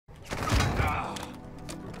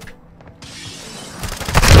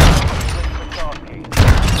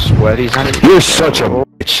sweat. He's not even... You're such a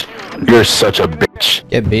bitch. You're such a bitch.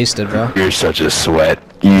 Get beasted, bro. You're such a sweat.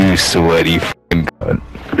 You sweaty f***ing cunt.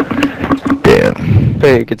 Damn.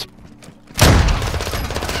 Big. It's...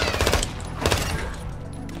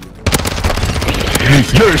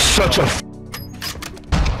 You're such a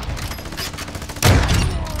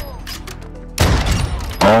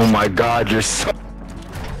Oh my god, you're so...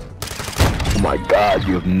 Oh my god,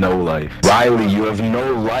 you have no life. Riley, you have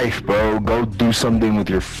no life, bro. Go do something with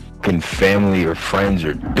your fucking family or friends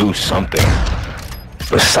or do something.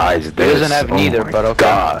 Besides this. He doesn't have neither, but okay.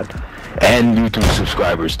 God. And YouTube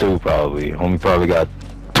subscribers too, probably. Homie probably got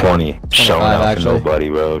 20 showing out actually. to nobody,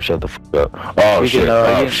 bro. Shut the fuck up. Oh shit,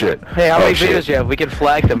 oh shit. Hey, how many shit. videos you have? We can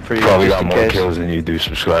flag them for you. Probably just got in more case. kills than you do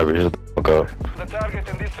subscribers. Shut the fuck up. The target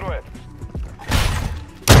and destroy it.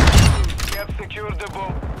 We have secured the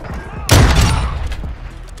bomb.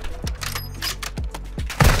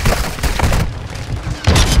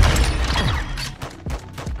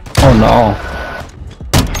 Oh no.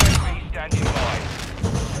 Standing by.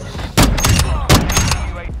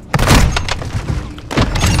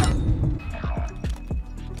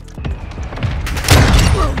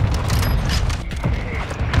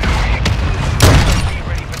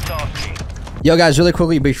 Ready for tasking. Yo guys, really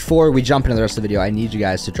quickly before we jump into the rest of the video, I need you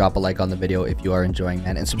guys to drop a like on the video if you are enjoying,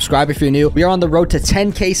 man, and subscribe if you're new. We are on the road to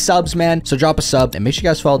 10k subs, man, so drop a sub and make sure you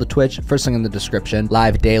guys follow the Twitch, first link in the description,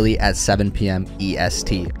 live daily at 7 p.m.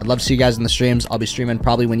 EST. I'd love to see you guys in the streams. I'll be streaming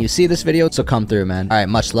probably when you see this video, so come through, man. All right,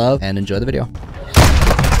 much love and enjoy the video.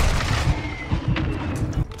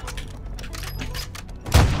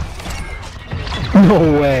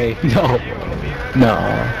 No way. No. No.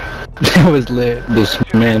 That was lit. This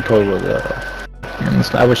man pulled with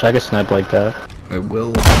I wish I could snipe like that. I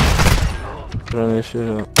will. Run this shit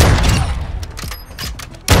up.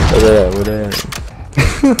 Where they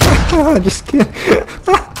at? Just kidding.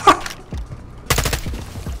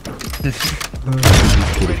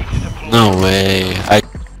 No way.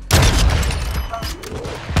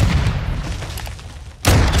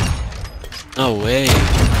 No way.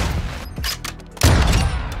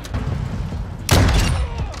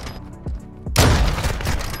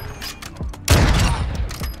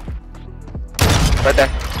 Right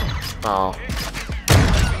there. Oh.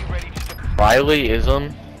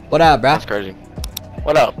 Rileyism? What up, bro? That's crazy.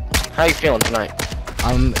 What up? How you feeling tonight?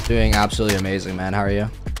 I'm doing absolutely amazing, man. How are you?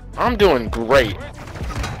 I'm doing great.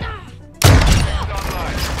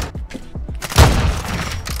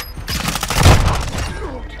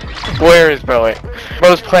 Where is bro?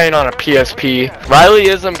 Bro's playing on a PSP.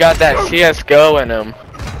 Rileyism got that CSGO in him.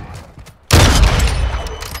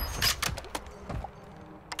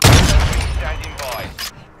 Standing by.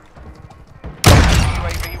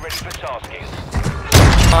 UAV ready for tasking.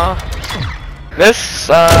 This,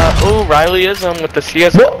 ooh, Rileyism with the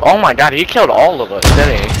CSGO. Oh my god, he killed all of us,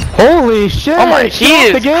 didn't he? Holy shit! Oh my, he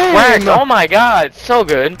stop the is game. cracked. Oh my god, so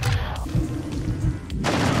good.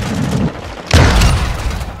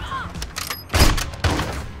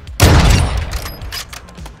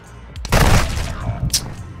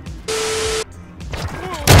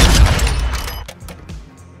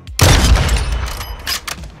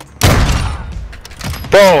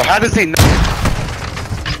 Bro, how does he know?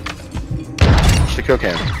 The kill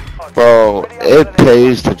cam. Bro, it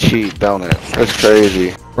pays to cheat, don't it? That's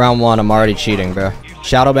crazy. Round 1, I'm already cheating, bro.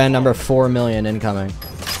 Shadow ban number 4 million incoming.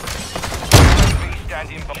 UAV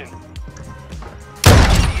standing by.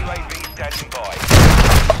 UAV standing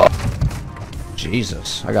by.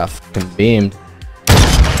 Jesus, I got fucking beamed.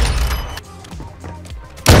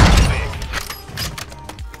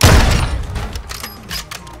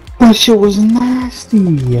 That shit was nasty.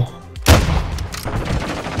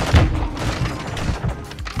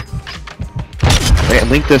 Man,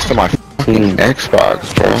 link this to my fucking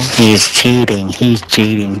Xbox, bro. He's cheating. He's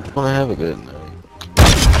cheating. I wanna have a good night.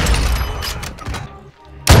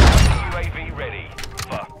 UAV ready.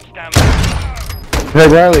 Stand by. Hey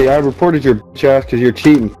Riley, I reported your bitch ass because you're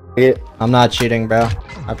cheating. I'm not cheating, bro.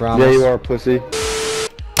 I promise. Yeah, you are, pussy.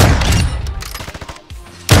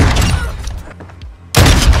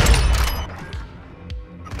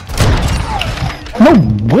 No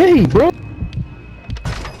way, bro.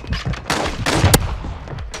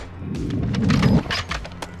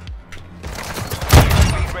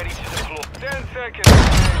 UAV ready to deploy. 10 seconds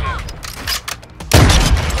remaining.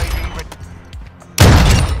 UAV ready.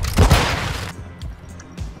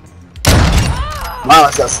 Wow,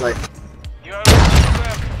 that's that snipe. You have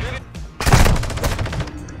get it.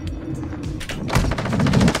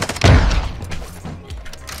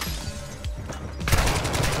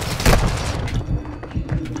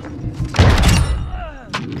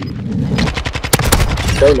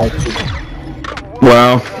 They like you.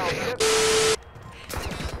 Wow.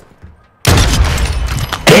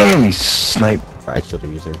 Damn, he sniped. I should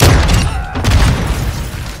have used it.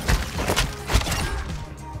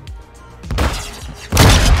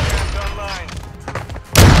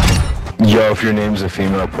 Yo, if your name's a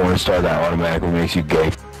female porn star, that automatically makes you gay.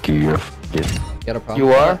 F you, you're Get a problem?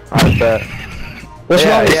 You are? I bet. What's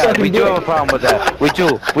wrong with Yeah, sucking we do dick? have a problem with that. We do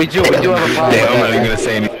have a problem Damn, I'm not with even that. gonna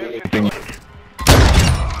say anything.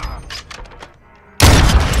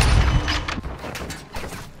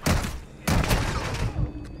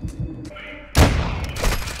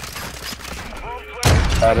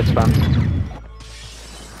 It's fun.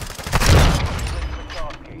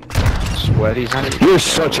 Sweaty, honey. You're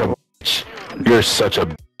such a bitch. You're such a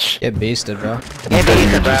bitch. Get beasted, bro.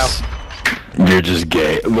 You're just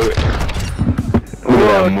gay. Look at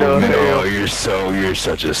that movement. Oh, you're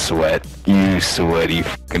such a sweat. You sweaty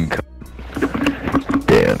fucking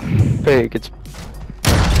damn. Fake, it's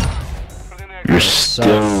You're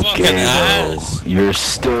still fucking gay, bro. ass. You're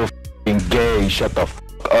still fucking gay. Shut the fuck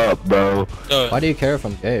up, bro. Why do you care if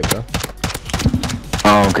I'm gay, bro?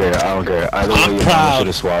 I don't care. Either way, I'm your mom proud. should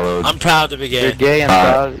have swallowed. I'm proud to be gay. you're gay and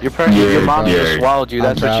proud. Your parents, your mom just swallowed you.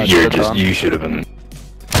 That's what you should have done. You should have been.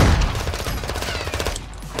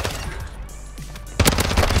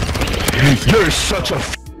 You're such a.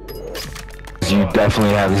 You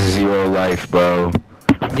definitely have zero life, bro.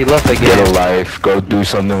 You left the Get a game. life. Go do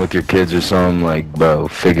something with your kids or something. Like, bro,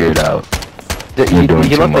 figure it out. You You're doing too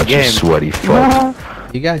left the much, you game. sweaty fuck.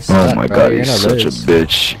 You guys Oh suck, my bro. god, You're you're gonna such a lose.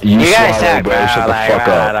 bitch. You guys swallow, suck, bro. Shut the fuck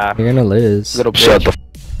up. You're gonna lose. Little bitch. Shut the.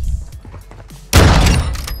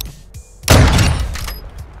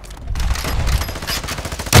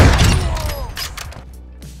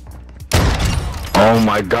 Oh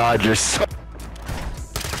my god, you're so.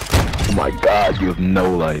 Oh my god, you have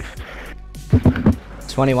no life.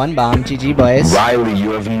 21 bomb. GG, boys. Riley,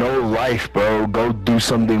 you have no life, bro. Go do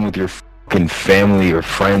something with your fucking family or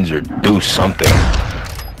friends or do something.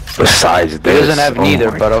 Besides this. doesn't have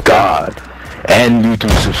neither, my but okay. God. And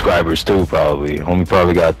YouTube subscribers too, probably. Homie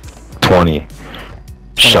probably got 20.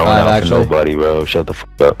 Showing out actually. for nobody, bro. Shut the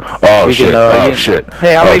fuck up. Oh We shit, can, oh shit.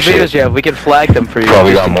 Hey, how Oh, many shit. videos do you have? We can flag them for you.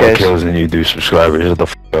 Probably just got in more case. kills than you do subscribers. Shut the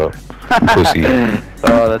fuck up. Pussy.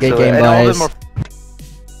 Oh, that's Good so game, and all of them boys. are